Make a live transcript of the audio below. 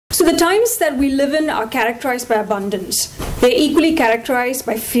the times that we live in are characterized by abundance. They're equally characterized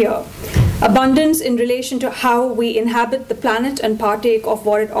by fear. Abundance in relation to how we inhabit the planet and partake of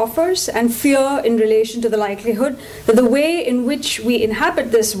what it offers, and fear in relation to the likelihood that the way in which we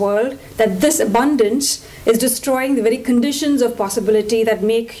inhabit this world, that this abundance is destroying the very conditions of possibility that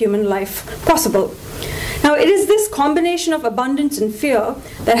make human life possible. Now, it is this combination of abundance and fear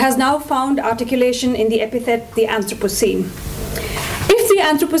that has now found articulation in the epithet the Anthropocene. If the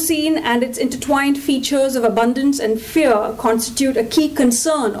Anthropocene and its intertwined features of abundance and fear constitute a key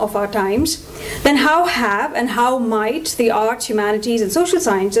concern of our times, then how have and how might the arts, humanities, and social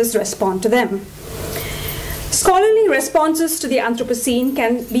sciences respond to them? Scholarly responses to the Anthropocene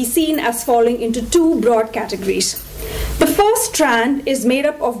can be seen as falling into two broad categories. The first strand is made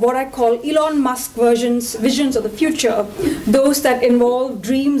up of what I call Elon Musk visions of the future, those that involve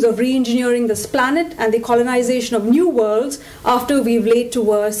dreams of re-engineering this planet and the colonization of new worlds after we've laid to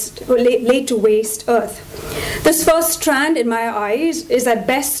waste Earth. This first strand, in my eyes, is at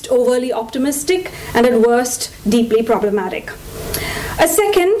best overly optimistic and at worst deeply problematic. A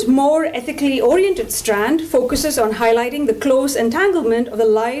second, more ethically oriented strand focuses on highlighting the close entanglement of the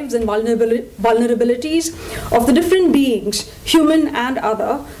lives and vulnerabilities of the different beings, human and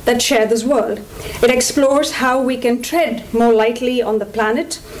other, that share this world. It explores how we can tread more lightly on the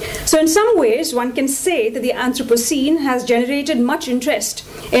planet. So in some ways, one can say that the Anthropocene has generated much interest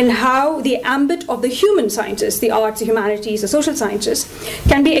in how the ambit of the human sciences, the arts, the humanities, the social sciences,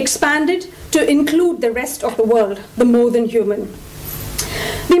 can be expanded to include the rest of the world, the more than human.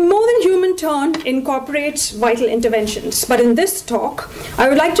 The more than human turn incorporates vital interventions, but in this talk, I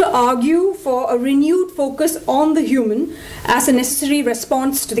would like to argue for a renewed focus on the human as a necessary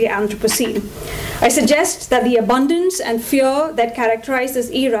response to the Anthropocene. I suggest that the abundance and fear that characterize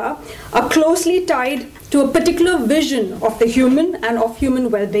this era are closely tied to a particular vision of the human and of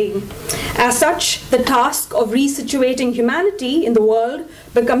human well-being. As such, the task of resituating humanity in the world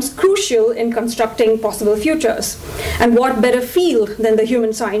becomes crucial in constructing possible futures. And what better field than the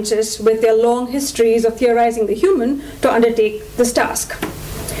human sciences, with their long histories of theorizing the human, to undertake this task?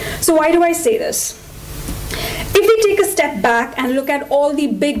 So why do I say this? If we take a step back and look at all the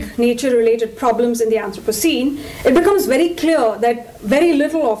big nature-related problems in the Anthropocene, it becomes very clear that very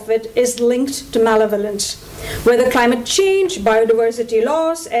little of it is linked to malevolence. Whether climate change, biodiversity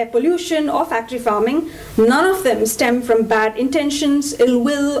loss, air pollution, or factory farming, none of them stem from bad intentions, ill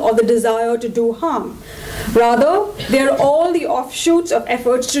will, or the desire to do harm. Rather, they are all the offshoots of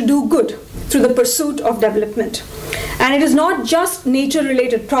efforts to do good through the pursuit of development. And it is not just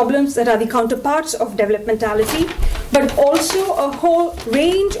nature-related problems that are the counterparts of developmentality, but also a whole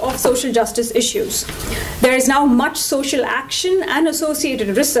range of social justice issues. There is now much social action and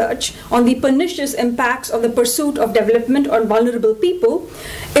associated research on the pernicious impacts of the pursuit of development on vulnerable people,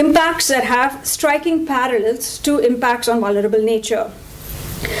 impacts that have striking parallels to impacts on vulnerable nature.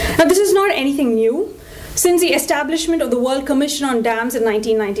 Now, this is not anything new. Since the establishment of the World Commission on Dams in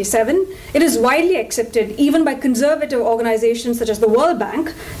 1997, it is widely accepted, even by conservative organizations such as the World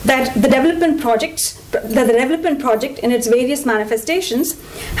Bank, that the development project in its various manifestations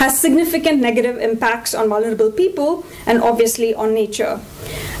has significant negative impacts on vulnerable people and obviously on nature.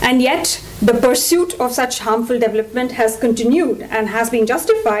 And yet, the pursuit of such harmful development has continued and has been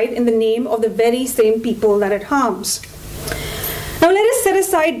justified in the name of the very same people that it harms. Now let us set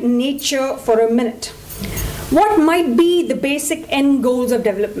aside nature for a minute. What might be the basic end goals of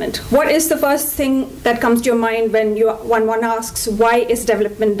development? What is the first thing that comes to your mind when one asks, why is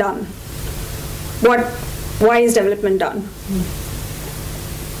development done? Why is development done?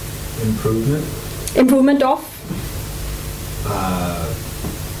 Improvement. Improvement of?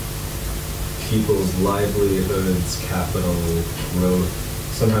 People's livelihoods, capital, growth,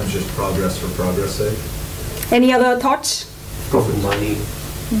 sometimes just progress for progress' sake. Any other thoughts? Profit, money.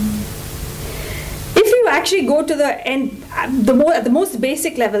 If you actually go to the end, at the most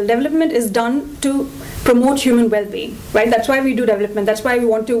basic level, development is done to promote human well-being, right? That's why we do development. That's why we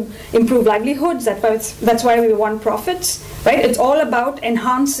want to improve livelihoods. That's why we want profits, right? It's all about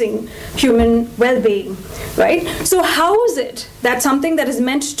enhancing human well-being, right? So how is it that something that is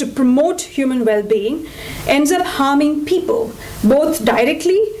meant to promote human well-being ends up harming people, both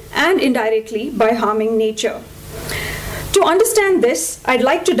directly and indirectly by harming nature? To understand this, I'd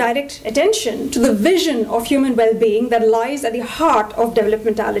like to direct attention to the vision of human well-being that lies at the heart of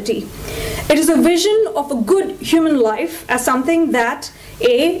developmentality. It is a vision of a good human life as something that,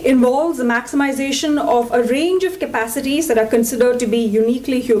 A, involves the maximization of a range of capacities that are considered to be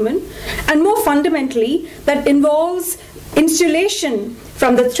uniquely human, and more fundamentally, that involves insulation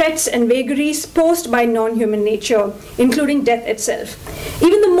from the threats and vagaries posed by non-human nature, including death itself.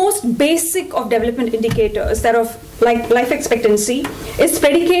 Even the most most basic of development indicators, that of life expectancy, is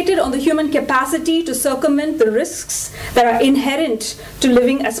predicated on the human capacity to circumvent the risks that are inherent to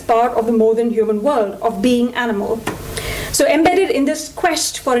living as part of the more than human world, of being animal. So embedded in this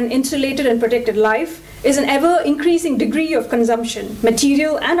quest for an insulated and protected life is an ever-increasing degree of consumption,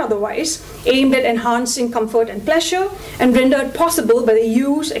 material and otherwise, aimed at enhancing comfort and pleasure, and rendered possible by the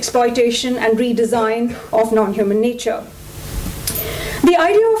use, exploitation, and redesign of non-human nature. The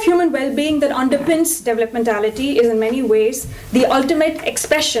idea of human well-being that underpins developmentality is in many ways the ultimate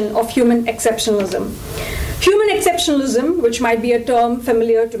expression of human exceptionalism. Human exceptionalism, which might be a term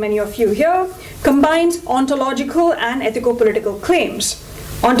familiar to many of you here, combines ontological and ethico-political claims.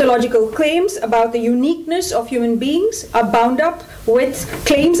 Ontological claims about the uniqueness of human beings are bound up with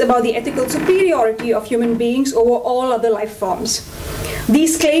claims about the ethical superiority of human beings over all other life forms.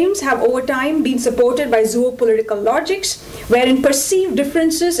 These claims have over time been supported by zoopolitical logics, wherein perceived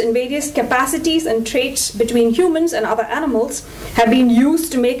differences in various capacities and traits between humans and other animals have been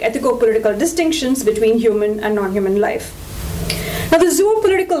used to make ethico-political distinctions between human and non-human life. Now, the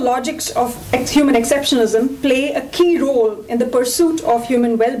zoopolitical logics of human exceptionalism play a key role in the pursuit of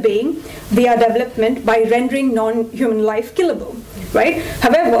human well-being via development by rendering non-human life killable, right?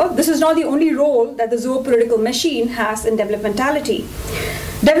 However, this is not the only role that the zoopolitical machine has in developmentality.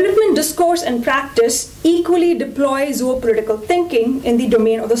 Development discourse and practice equally deploy zoopolitical thinking in the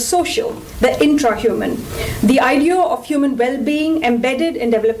domain of the social, the intrahuman. The idea of human well-being embedded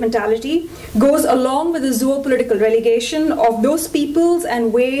in developmentality goes along with the zoopolitical relegation of those peoples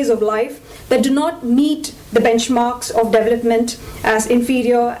and ways of life that do not meet the benchmarks of development as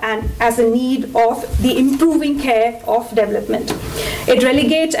inferior and as a need of the improving care of development. It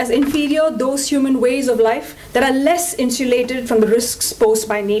relegates as inferior those human ways of life that are less insulated from the risks posed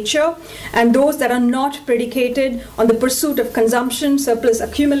by nature, and those that are not predicated on the pursuit of consumption, surplus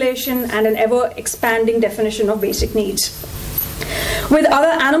accumulation, and an ever-expanding definition of basic needs. With other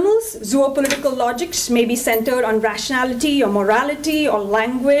animals, zoopolitical logics may be centered on rationality or morality or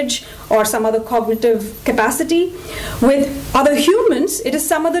language or some other cognitive capacity. With other humans, it is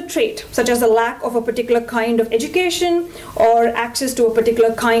some other trait, such as the lack of a particular kind of education or access to a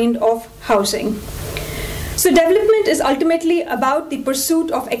particular kind of housing. So development is ultimately about the pursuit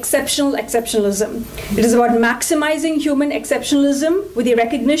of exceptional exceptionalism. It is about maximizing human exceptionalism with the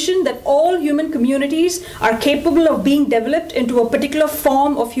recognition that all human communities are capable of being developed into a particular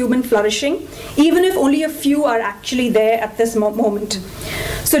form of human flourishing, even if only a few are actually there at this moment.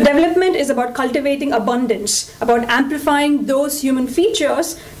 So development is about cultivating abundance, about amplifying those human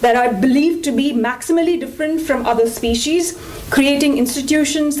features that are believed to be maximally different from other species, creating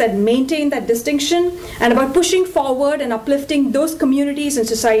institutions that maintain that distinction, and about pushing forward and uplifting those communities and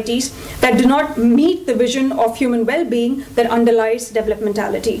societies that do not meet the vision of human well-being that underlies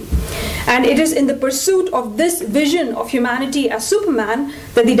developmentality. And it is in the pursuit of this vision of humanity as Superman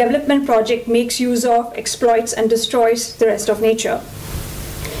that the development project makes use of, exploits, and destroys the rest of nature.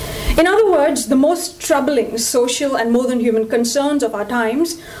 In other words, the most troubling social and more than human concerns of our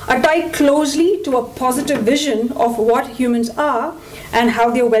times are tied closely to a positive vision of what humans are and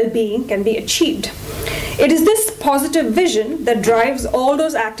how their well-being can be achieved. It is this positive vision that drives all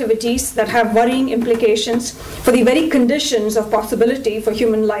those activities that have worrying implications for the very conditions of possibility for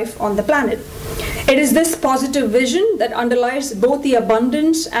human life on the planet. It is this positive vision that underlies both the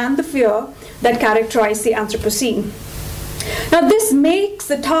abundance and the fear that characterize the Anthropocene. Now, this makes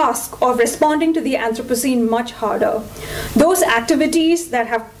the task of responding to the Anthropocene much harder. Those activities that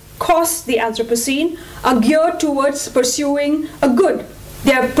have caused the Anthropocene are geared towards pursuing a good.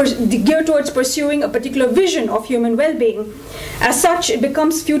 They are geared towards pursuing a particular vision of human well-being. As such, it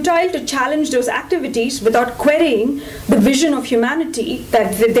becomes futile to challenge those activities without querying the vision of humanity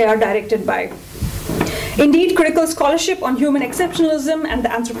that they are directed by. Indeed, critical scholarship on human exceptionalism and the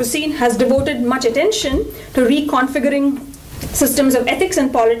Anthropocene has devoted much attention to reconfiguring systems of ethics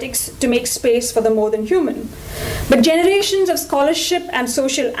and politics to make space for the more than human. But generations of scholarship and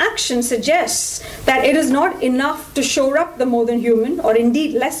social action suggests that it is not enough to shore up the more than human, or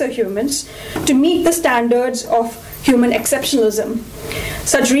indeed lesser humans, to meet the standards of human exceptionalism.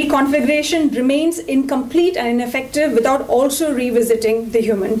 Such reconfiguration remains incomplete and ineffective without also revisiting the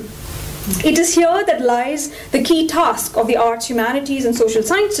human. It is here that lies the key task of the arts, humanities, and social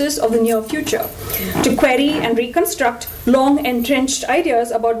sciences of the near future, to query and reconstruct long entrenched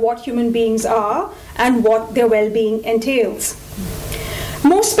ideas about what human beings are and what their well-being entails.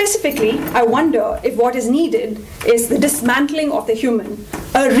 More specifically, I wonder if what is needed is the dismantling of the human,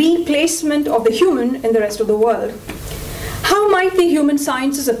 a replacement of the human in the rest of the world. How might the human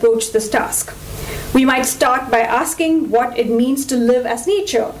sciences approach this task? We might start by asking what it means to live as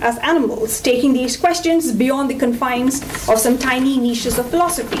nature, as animals, taking these questions beyond the confines of some tiny niches of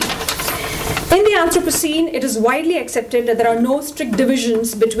philosophy. In the Anthropocene, it is widely accepted that there are no strict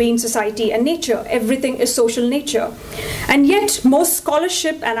divisions between society and nature. Everything is social nature. And yet, most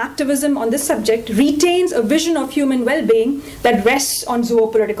scholarship and activism on this subject retains a vision of human well-being that rests on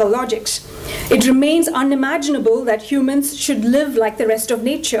zoopolitical logics. It remains unimaginable that humans should live like the rest of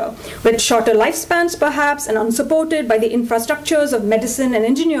nature, with shorter lifespans perhaps, and unsupported by the infrastructures of medicine and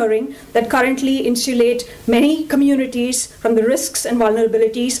engineering that currently insulate many communities from the risks and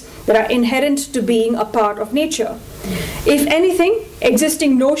vulnerabilities that are inherent to being a part of nature. If anything,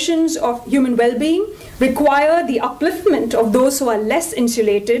 existing notions of human well-being require the upliftment of those who are less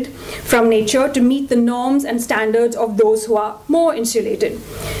insulated from nature to meet the norms and standards of those who are more insulated.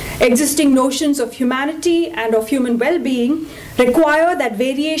 Existing notions of humanity and of human well-being require that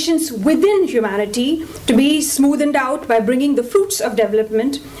variations within humanity to be smoothened out by bringing the fruits of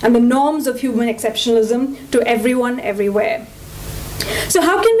development and the norms of human exceptionalism to everyone, everywhere. So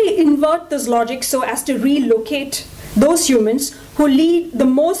how can we invert this logic so as to relocate those humans who lead the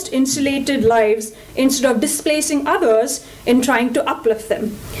most insulated lives instead of displacing others in trying to uplift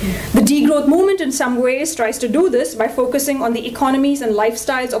them? The degrowth movement in some ways tries to do this by focusing on the economies and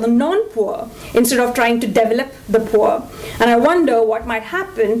lifestyles of the non-poor instead of trying to develop the poor. And I wonder what might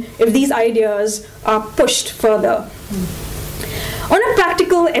happen if these ideas are pushed further. On a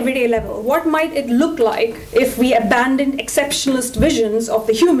practical, everyday level, what might it look like if we abandoned exceptionalist visions of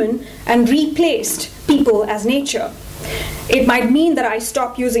the human and replaced people as nature? It might mean that I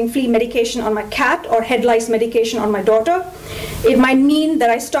stop using flea medication on my cat or head lice medication on my daughter. It might mean that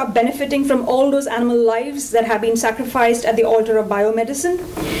I stop benefiting from all those animal lives that have been sacrificed at the altar of biomedicine.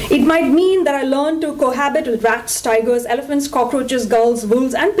 It might mean that I learn to cohabit with rats, tigers, elephants, cockroaches, gulls,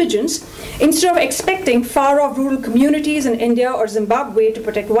 wolves, and pigeons instead of expecting far-off rural communities in India or Zimbabwe to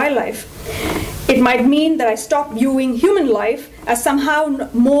protect wildlife. It might mean that I stop viewing human life as somehow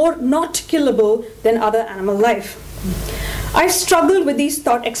more not killable than other animal life. I've struggled with these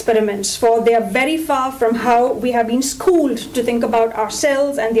thought experiments, for they are very far from how we have been schooled to think about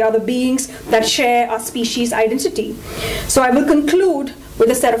ourselves and the other beings that share our species identity. So I will conclude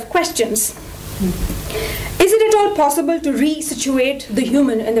with a set of questions. Is it at all possible to resituate the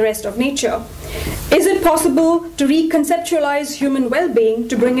human in the rest of nature? Is it possible to reconceptualize human well-being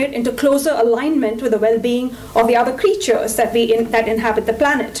to bring it into closer alignment with the well-being of the other creatures that inhabit the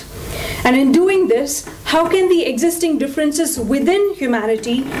planet? And in doing this, how can the existing differences within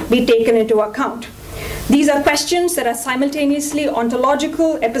humanity be taken into account? These are questions that are simultaneously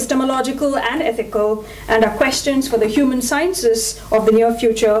ontological, epistemological, and ethical, and are questions for the human sciences of the near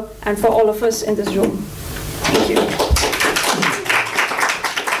future and for all of us in this room. Thank you.